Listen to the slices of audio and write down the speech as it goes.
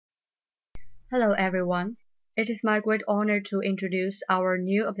Hello everyone. It is my great honor to introduce our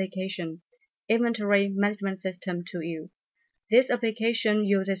new application, Inventory Management System, to you. This application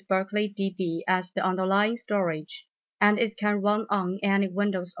uses Berkeley DB as the underlying storage, and it can run on any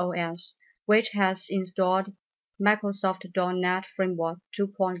Windows OS, which has installed Microsoft .NET Framework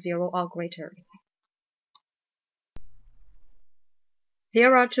 2.0 or greater.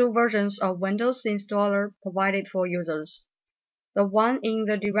 There are two versions of Windows installer provided for users. The one in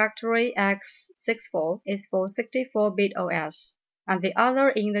the directory x64 is for 64-bit OS, and the other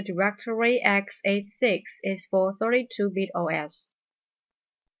in the directory x86 is for 32-bit OS.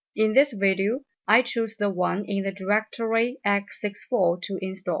 In this video, I choose the one in the directory x64 to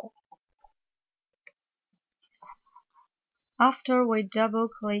install. After we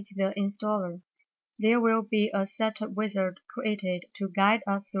double-click the installer, there will be a setup wizard created to guide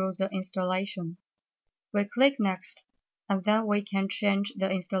us through the installation. We click Next, and then we can change the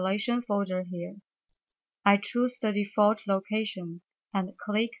installation folder here. I choose the default location and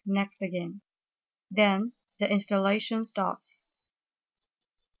click Next again. Then the installation starts.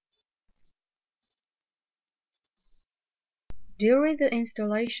 During the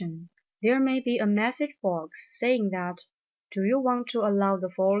installation, there may be a message box saying that, do you want to allow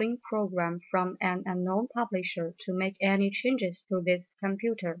the following program from an unknown publisher to make any changes to this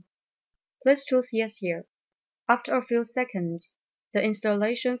computer? Please choose Yes here. After a few seconds, the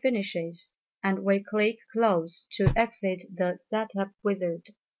installation finishes, and we click Close to exit the setup wizard.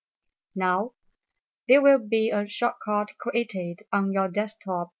 Now, there will be a shortcut created on your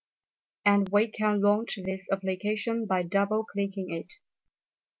desktop, and we can launch this application by double-clicking it.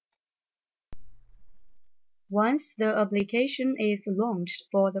 Once the application is launched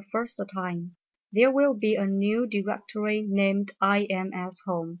for the first time, there will be a new directory named IMS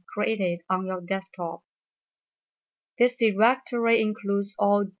Home created on your desktop. This directory includes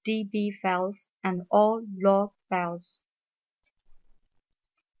all DB files and all log files.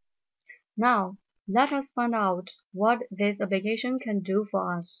 Now, let us find out what this application can do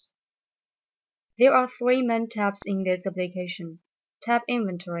for us. There are three main tabs in this application: Tab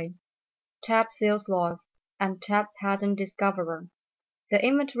Inventory, Tab Sales Log, and Tab Pattern Discoverer. The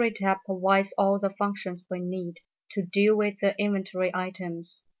Inventory tab provides all the functions we need to deal with the inventory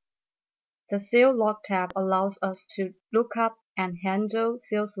items. The Sales Log tab allows us to look up and handle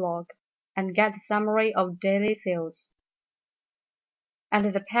sales log and get a summary of daily sales.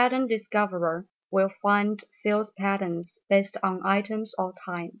 And the Pattern Discoverer will find sales patterns based on items or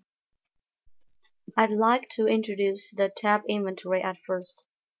time. I'd like to introduce the tab Inventory at first.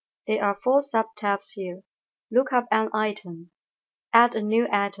 There are four sub-tabs here: Look up an item, Add a new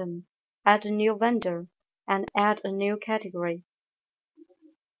item, Add a new vendor, and Add a new category.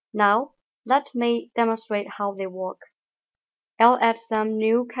 Now, let me demonstrate how they work. I'll add some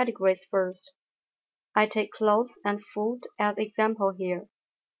new categories first. I take clothes and food as example here.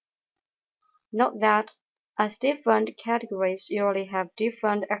 Note that, as different categories usually have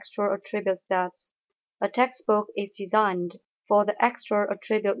different extra attribute sets, a textbook is designed for the extra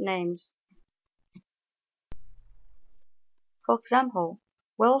attribute names. For example,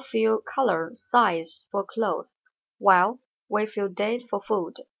 we'll fill color, size for clothes, while we fill date for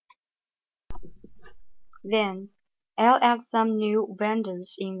food. Then, I'll add some new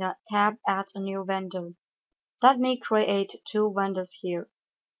vendors in the tab Add a new vendor. Let me create two vendors here.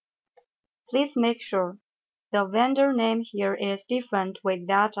 Please make sure the vendor name here is different with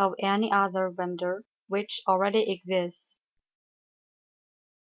that of any other vendor which already exists.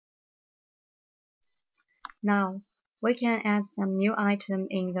 Now, we can add some new item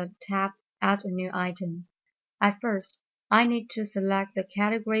in the tab Add a new item. At first, I need to select the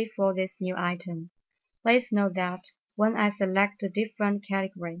category for this new item. Please note that when I select a different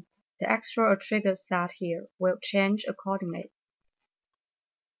category, the extra attribute set here will change accordingly.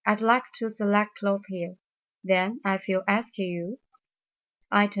 I'd like to select clothes here. Then I fill SKU,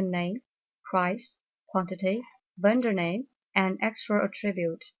 item name, price, quantity, vendor name, and extra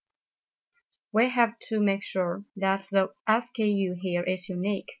attribute. We have to make sure that the SKU here is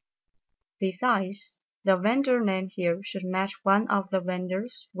unique. Besides, the vendor name here should match one of the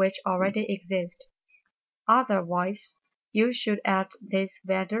vendors which already exist. Otherwise, you should add this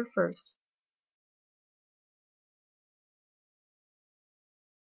vendor first.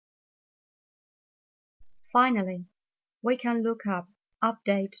 Finally, we can look up,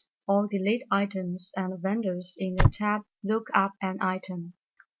 update, or delete items and vendors in the tab Look up an item.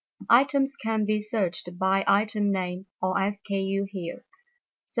 Items can be searched by item name or SKU here.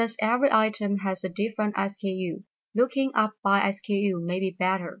 Since every item has a different SKU, looking up by SKU may be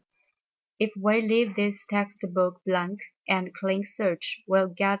better. If we leave this textbook blank, and click Search, we'll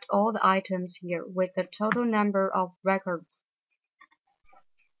get all the items here with the total number of records.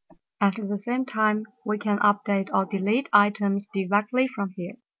 At the same time, we can update or delete items directly from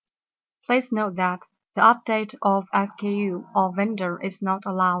here. Please note that the update of SKU or vendor is not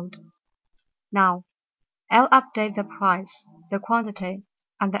allowed. Now, I'll update the price, the quantity,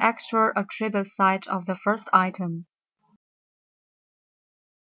 and the extra attribute side of the first item.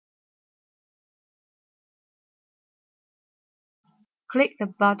 Click the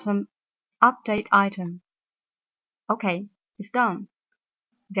button Update Item. OK, it's done.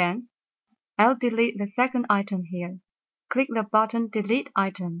 Then, I'll delete the second item here. Click the button Delete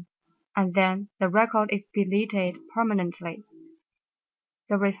Item, and then the record is deleted permanently.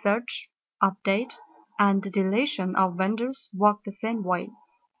 The research, update, and deletion of vendors work the same way,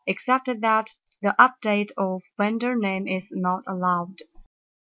 except that the update of vendor name is not allowed.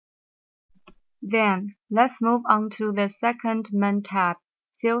 Then, let's move on to the second main tab,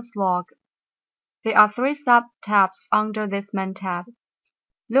 Sales Log. There are three sub-tabs under this main tab.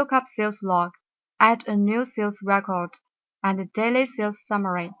 Look up Sales Log, add a new sales record, and Daily Sales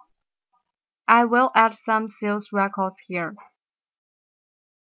Summary. I will add some sales records here.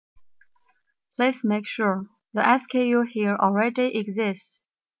 Please make sure the SKU here already exists.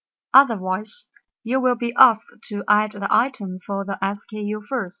 Otherwise, you will be asked to add the item for the SKU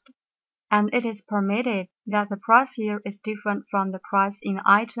first, and it is permitted that the price here is different from the price in the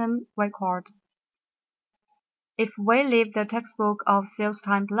item record. If we leave the textbook of sales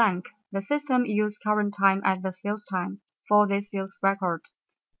time blank, the system uses current time as the sales time for this sales record.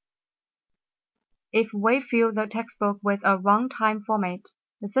 If we fill the textbook with a wrong time format,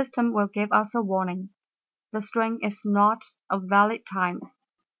 the system will give us a warning. The string is not a valid time.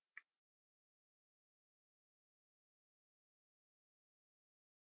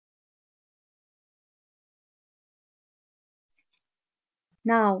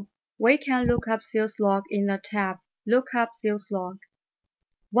 Now, we can look up sales log in the tab Look up Sales Log.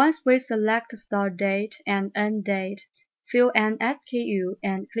 Once we select start date and end date, fill an SKU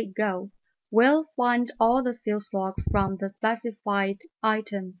and click Go, we'll find all the sales log from the specified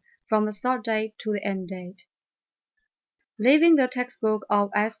item from the start date to the end date. Leaving the textbook of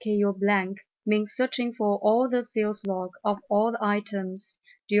SKU blank means searching for all the sales log of all the items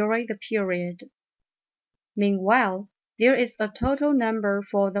during the period. Meanwhile, there is a total number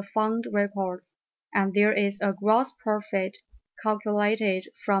for the found records, and there is a gross profit calculated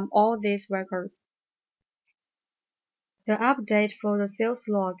from all these records. The update for the sales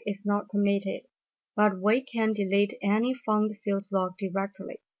log is not permitted, but we can delete any found sales log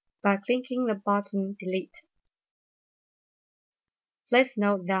directly by clicking the button Delete. Please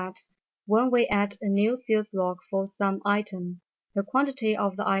note that when we add a new sales log for some item, the quantity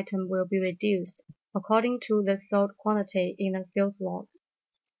of the item will be reduced according to the sold quantity in the sales log.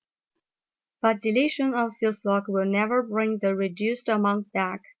 But deletion of sales log will never bring the reduced amount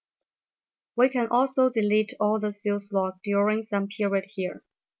back. We can also delete all the sales log during some period here,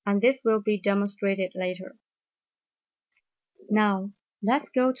 and this will be demonstrated later. Now, let's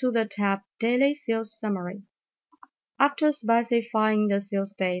go to the tab Daily Sales Summary. After specifying the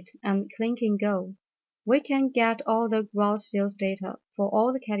sales date and clicking Go, we can get all the gross sales data for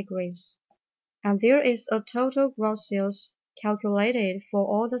all the categories. And there is a total gross sales calculated for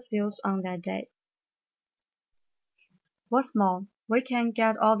all the sales on that day. What's more, we can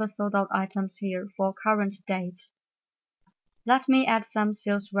get all the sold out items here for current date. Let me add some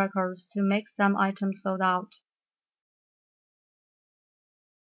sales records to make some items sold out.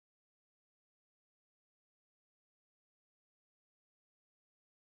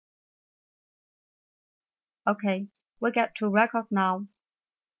 Okay, we get to record now.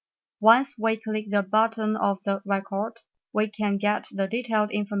 Once we click the button of the record, we can get the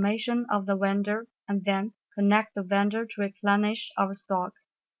detailed information of the vendor and then connect the vendor to replenish our stock.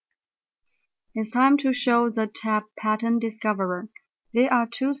 It's time to show the tab Pattern Discoverer. There are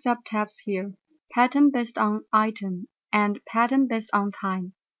two sub-tabs here, Pattern based on item and Pattern based on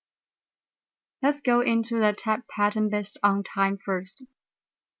time. Let's go into the tab Pattern based on time first.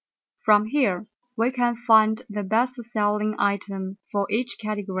 From here, we can find the best-selling item for each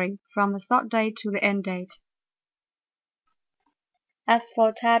category from the start date to the end date. As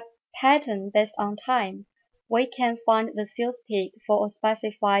for tab Pattern based on time, we can find the sales peak for a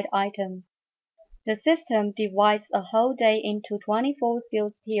specified item. The system divides a whole day into 24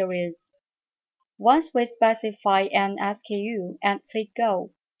 sales periods. Once we specify an SKU and click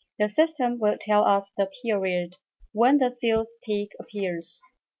Go, the system will tell us the period when the sales peak appears.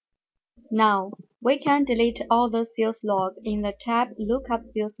 Now, we can delete all the sales log in the tab Look up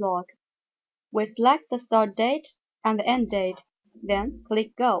Sales Log. We select the start date and the end date, then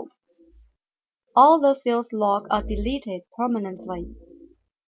click Go. All the sales logs are deleted permanently.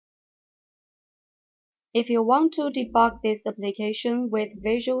 If you want to debug this application with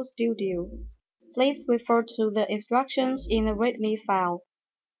Visual Studio, please refer to the instructions in the README file.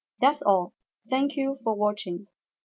 That's all. Thank you for watching.